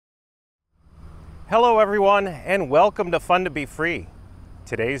Hello everyone, and welcome to Fun to Be Free.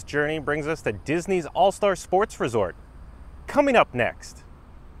 Today's journey brings us to Disney's All-Star Sports Resort. Coming up next.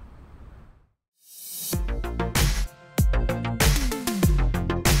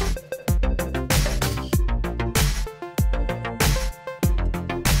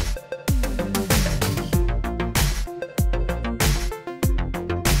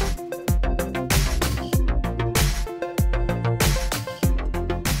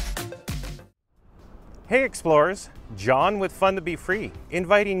 Hey explorers, John with Fun to Be Free,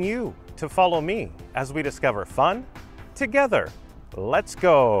 inviting you to follow me as we discover fun together. Let's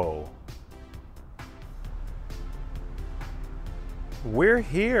go. We're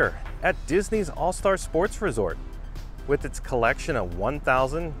here at Disney's All-Star Sports Resort. With its collection of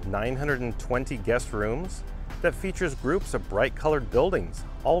 1,920 guest rooms that features groups of bright colored buildings,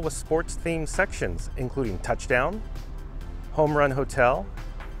 all with sports themed sections, including Touchdown, Home Run Hotel,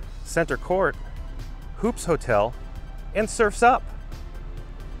 Center Court, Hoops Hotel, and Surf's Up.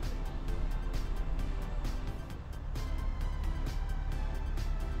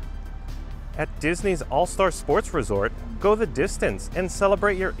 At Disney's All-Star Sports Resort, go the distance and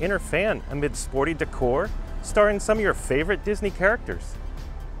celebrate your inner fan amid sporty decor starring some of your favorite Disney characters.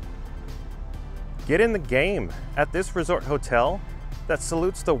 Get in the game at this resort hotel that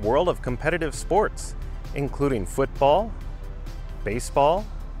salutes the world of competitive sports, including football, baseball,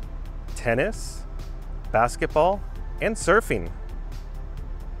 tennis, basketball, and surfing.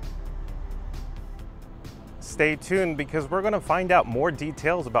 Stay tuned because we're going to find out more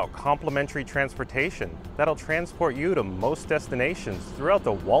details about complimentary transportation that'll transport you to most destinations throughout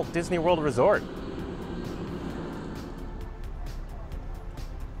the Walt Disney World Resort.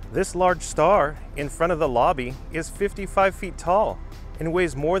 This large star in front of the lobby is 55 feet tall and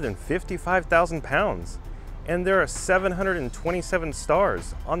weighs more than 55,000 pounds. And there are 727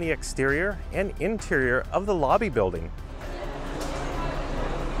 stars on the exterior and interior of the lobby building.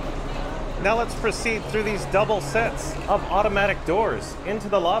 Now let's proceed through these double sets of automatic doors into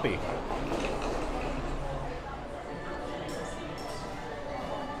the lobby.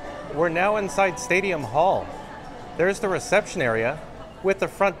 We're now inside Stadium Hall. There's the reception area with the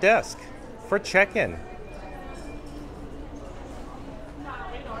front desk for check-in.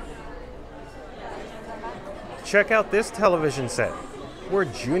 Check out this television set, where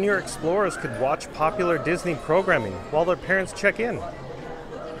junior explorers could watch popular Disney programming while their parents check in.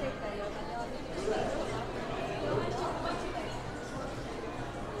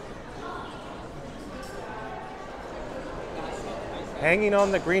 Hanging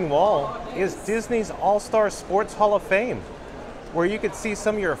on the green wall is Disney's All-Star Sports Hall of Fame, where you could see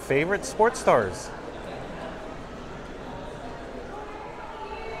some of your favorite sports stars.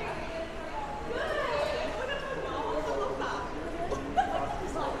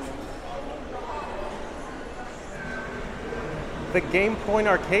 The Game Point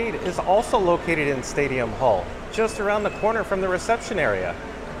Arcade is also located in Stadium Hall, just around the corner from the reception area.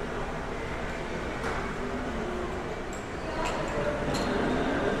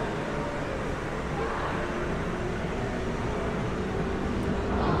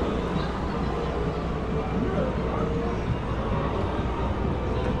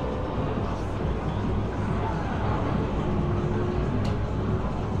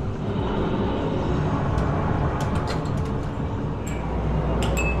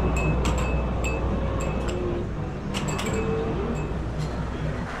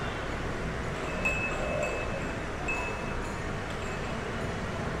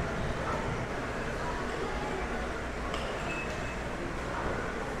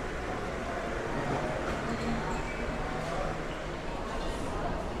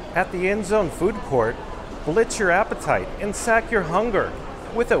 At the end zone food court, blitz your appetite and sack your hunger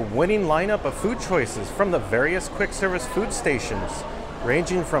with a winning lineup of food choices from the various quick service food stations,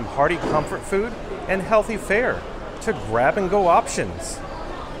 ranging from hearty comfort food and healthy fare to grab and go options.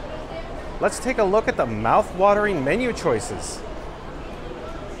 Let's take a look at the mouth-watering menu choices.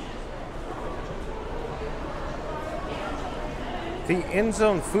 The end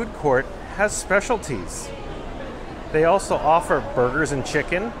zone food court has specialties. They also offer burgers and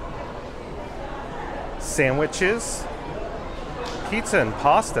chicken, sandwiches, pizza and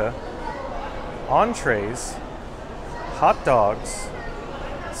pasta, entrees, hot dogs,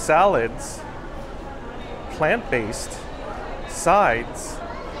 salads, plant-based, sides,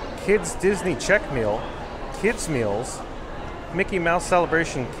 kids Disney check meal, kids meals, Mickey Mouse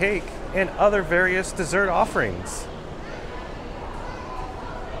Celebration cake, and other various dessert offerings.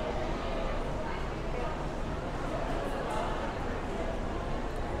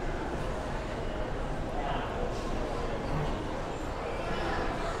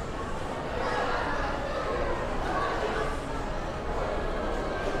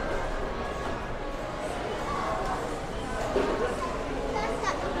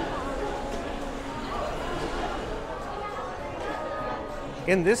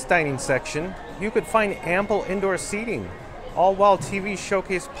 In this dining section, you could find ample indoor seating, all while TVs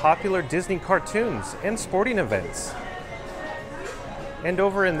showcase popular Disney cartoons and sporting events. And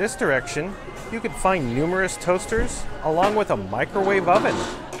over in this direction, you could find numerous toasters along with a microwave oven.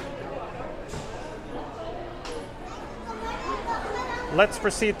 Let's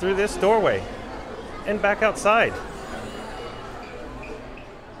proceed through this doorway and back outside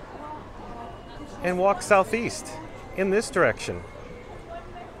and walk southeast in this direction.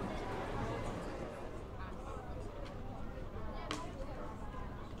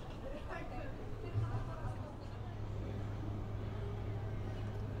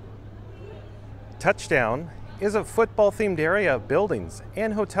 Touchdown is a football-themed area of buildings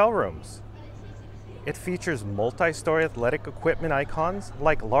and hotel rooms. It features multi-story athletic equipment icons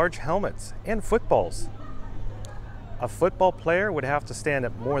like large helmets and footballs. A football player would have to stand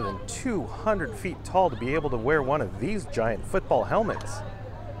at more than 200 feet tall to be able to wear one of these giant football helmets.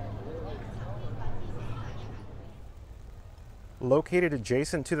 Located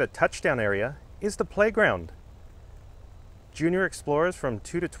adjacent to the touchdown area is the playground. Junior explorers from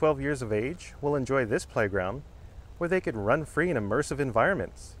 2 to 12 years of age will enjoy this playground where they can run free in immersive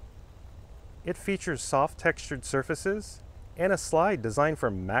environments. It features soft textured surfaces and a slide designed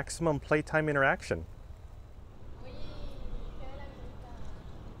for maximum playtime interaction.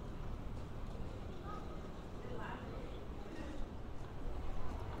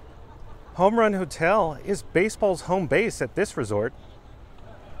 Home Run Hotel is baseball's home base at this resort.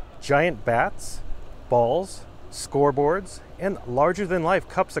 Giant bats, balls, scoreboards, and larger-than-life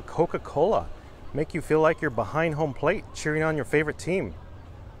cups of Coca-Cola make you feel like you're behind home plate cheering on your favorite team.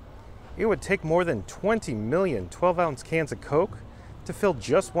 It would take more than 20 million 12-ounce cans of Coke to fill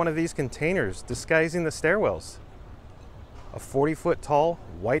just one of these containers disguising the stairwells. A 40-foot-tall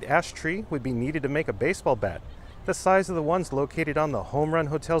white ash tree would be needed to make a baseball bat, the size of the ones located on the Home Run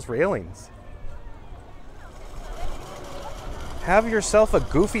Hotel's railings. Have yourself a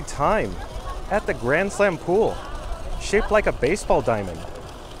goofy time at the Grand Slam pool, shaped like a baseball diamond.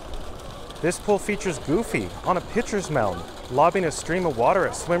 This pool features Goofy on a pitcher's mound, lobbing a stream of water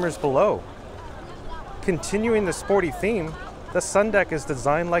at swimmers below. Continuing the sporty theme, the sun deck is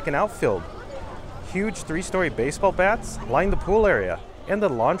designed like an outfield. Huge 3-story baseball bats line the pool area, and the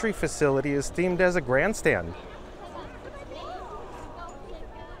laundry facility is themed as a grandstand.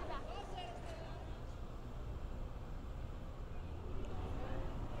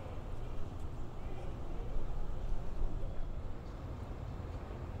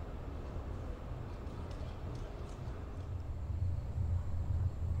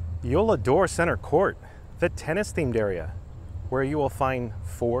 You'll adore Center Court, the tennis-themed area, where you will find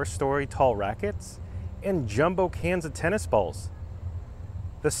 4-story tall rackets and jumbo cans of tennis balls.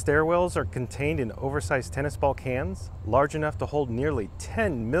 The stairwells are contained in oversized tennis ball cans, large enough to hold nearly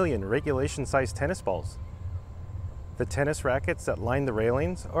 10 million regulation-sized tennis balls. The tennis rackets that line the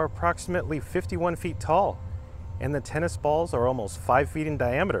railings are approximately 51 feet tall, and the tennis balls are almost 5 feet in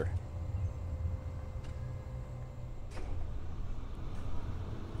diameter.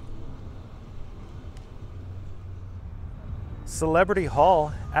 Celebrity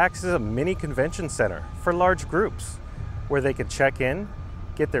Hall acts as a mini convention center for large groups where they could check in,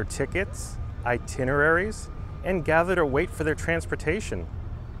 get their tickets, itineraries, and gather to wait for their transportation.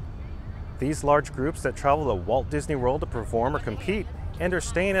 These large groups that travel to Walt Disney World to perform or compete and are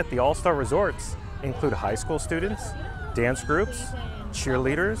staying at the All-Star Resorts include high school students, dance groups,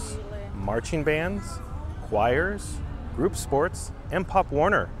 cheerleaders, marching bands, choirs, group sports, and Pop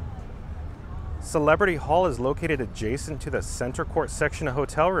Warner. Celebrity Hall is located adjacent to the Center Court section of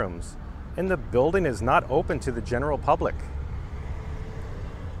hotel rooms, and the building is not open to the general public.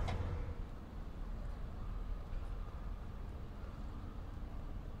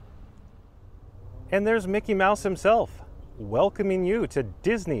 And there's Mickey Mouse himself, welcoming you to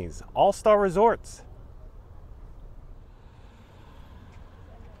Disney's All-Star Resorts.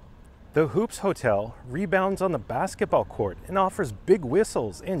 The Hoops Hotel rebounds on the basketball court and offers big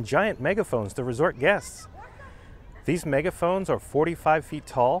whistles and giant megaphones to resort guests. These megaphones are 45 feet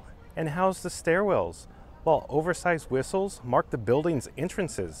tall and house the stairwells, while oversized whistles mark the building's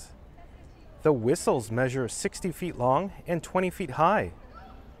entrances. The whistles measure 60 feet long and 20 feet high.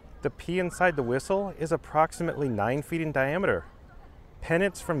 The P inside the whistle is approximately 9 feet in diameter.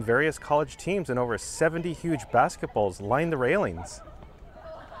 Pennants from various college teams and over 70 huge basketballs line the railings.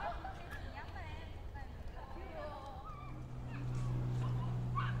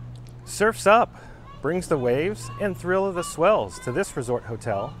 Surf's Up brings the waves and thrill of the swells to this resort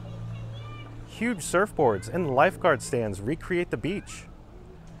hotel. Huge surfboards and lifeguard stands recreate the beach.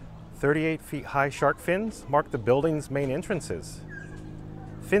 38 feet high shark fins mark the building's main entrances.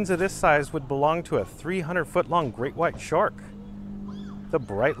 Fins of this size would belong to a 300-foot-long great white shark. The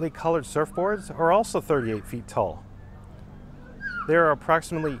brightly colored surfboards are also 38 feet tall. There are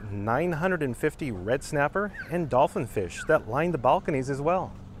approximately 950 red snapper and dolphin fish that line the balconies as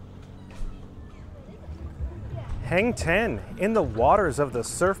well. Hang 10 in the waters of the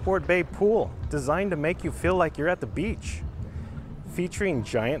Surfboard Bay Pool, designed to make you feel like you're at the beach. Featuring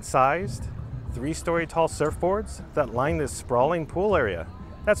giant-sized, 3-story tall surfboards that line this sprawling pool area.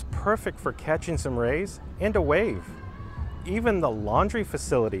 That's perfect for catching some rays and a wave. Even the laundry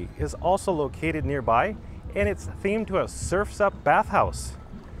facility is also located nearby, and it's themed to a Surf's Up bathhouse.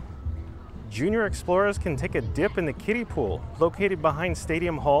 Junior explorers can take a dip in the kiddie pool located behind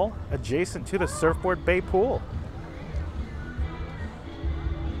Stadium Hall, adjacent to the Surfboard Bay Pool.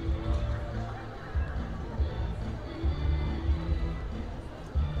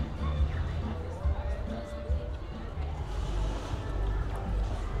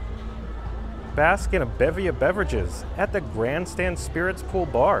 Bask in a bevy of beverages at the Grandstand Spirits Pool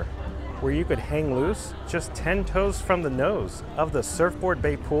Bar, where you could hang loose just 10 toes from the nose of the Surfboard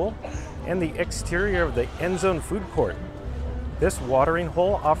Bay Pool and the exterior of the end zone food court. This watering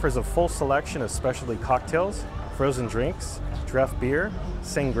hole offers a full selection of specialty cocktails, frozen drinks, draft beer,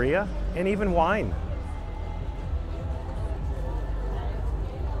 sangria, and even wine.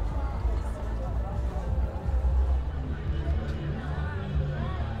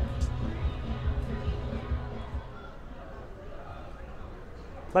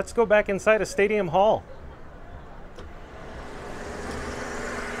 Let's go back inside of Stadium Hall.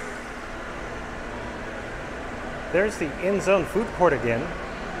 There's the end zone food court again.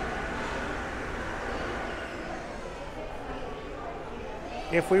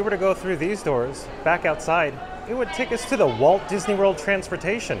 If we were to go through these doors, back outside, it would take us to the Walt Disney World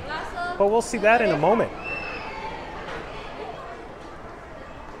transportation, but we'll see that in a moment.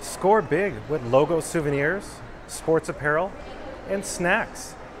 Score big with logo souvenirs, sports apparel, and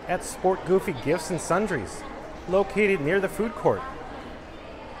snacks at Sport Goofy Gifts and Sundries, located near the food court.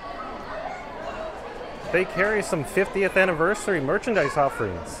 They carry some 50th anniversary merchandise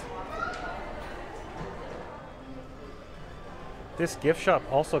offerings. This gift shop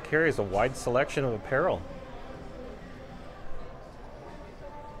also carries a wide selection of apparel.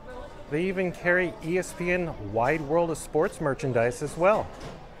 They even carry ESPN Wide World of Sports merchandise as well.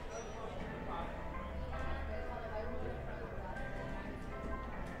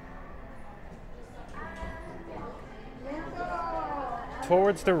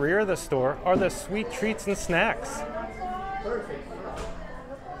 Towards the rear of the store are the sweet treats and snacks.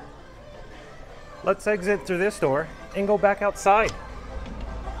 Let's exit through this door and go back outside.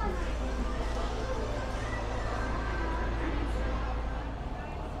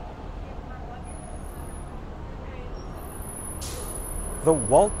 The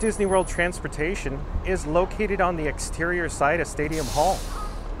Walt Disney World transportation is located on the exterior side of Stadium Hall.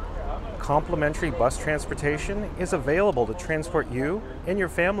 Complimentary bus transportation is available to transport you and your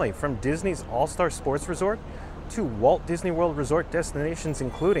family from Disney's All-Star Sports Resort to Walt Disney World Resort destinations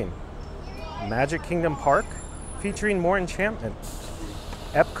including Magic Kingdom Park, featuring more enchantment,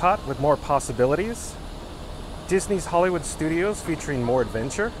 Epcot with more possibilities, Disney's Hollywood Studios featuring more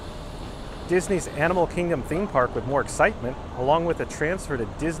adventure, Disney's Animal Kingdom theme park with more excitement, along with a transfer to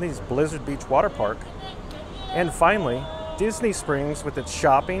Disney's Blizzard Beach water park, and finally, Disney Springs with its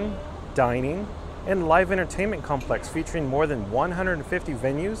shopping, dining, and live entertainment complex featuring more than 150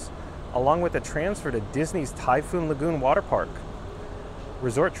 venues, along with a transfer to Disney's Typhoon Lagoon water park.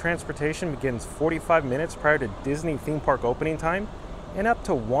 Resort transportation begins 45 minutes prior to Disney theme park opening time and up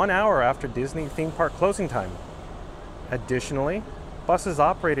to 1 hour after Disney theme park closing time. Additionally, buses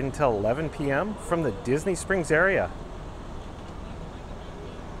operate until 11 p.m. from the Disney Springs area.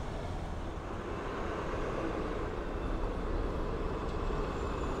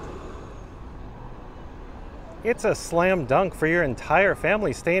 It's a slam dunk for your entire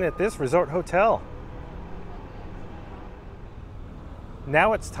family staying at this resort hotel.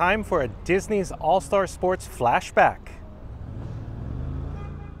 Now it's time for a Disney's All-Star Sports flashback.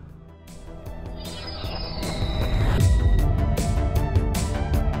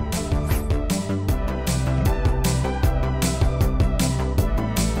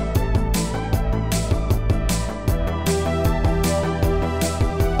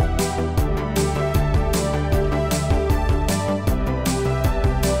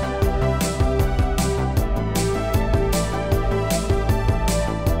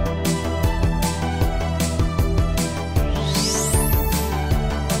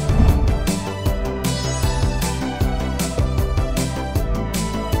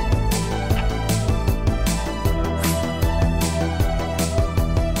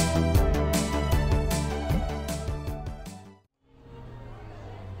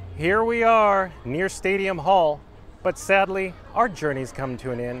 Here we are near Stadium Hall, but sadly, our journey's come to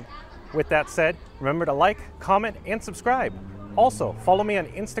an end. With that said, remember to like, comment, and subscribe. Also, follow me on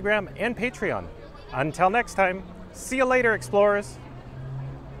Instagram and Patreon. Until next time, see you later, explorers.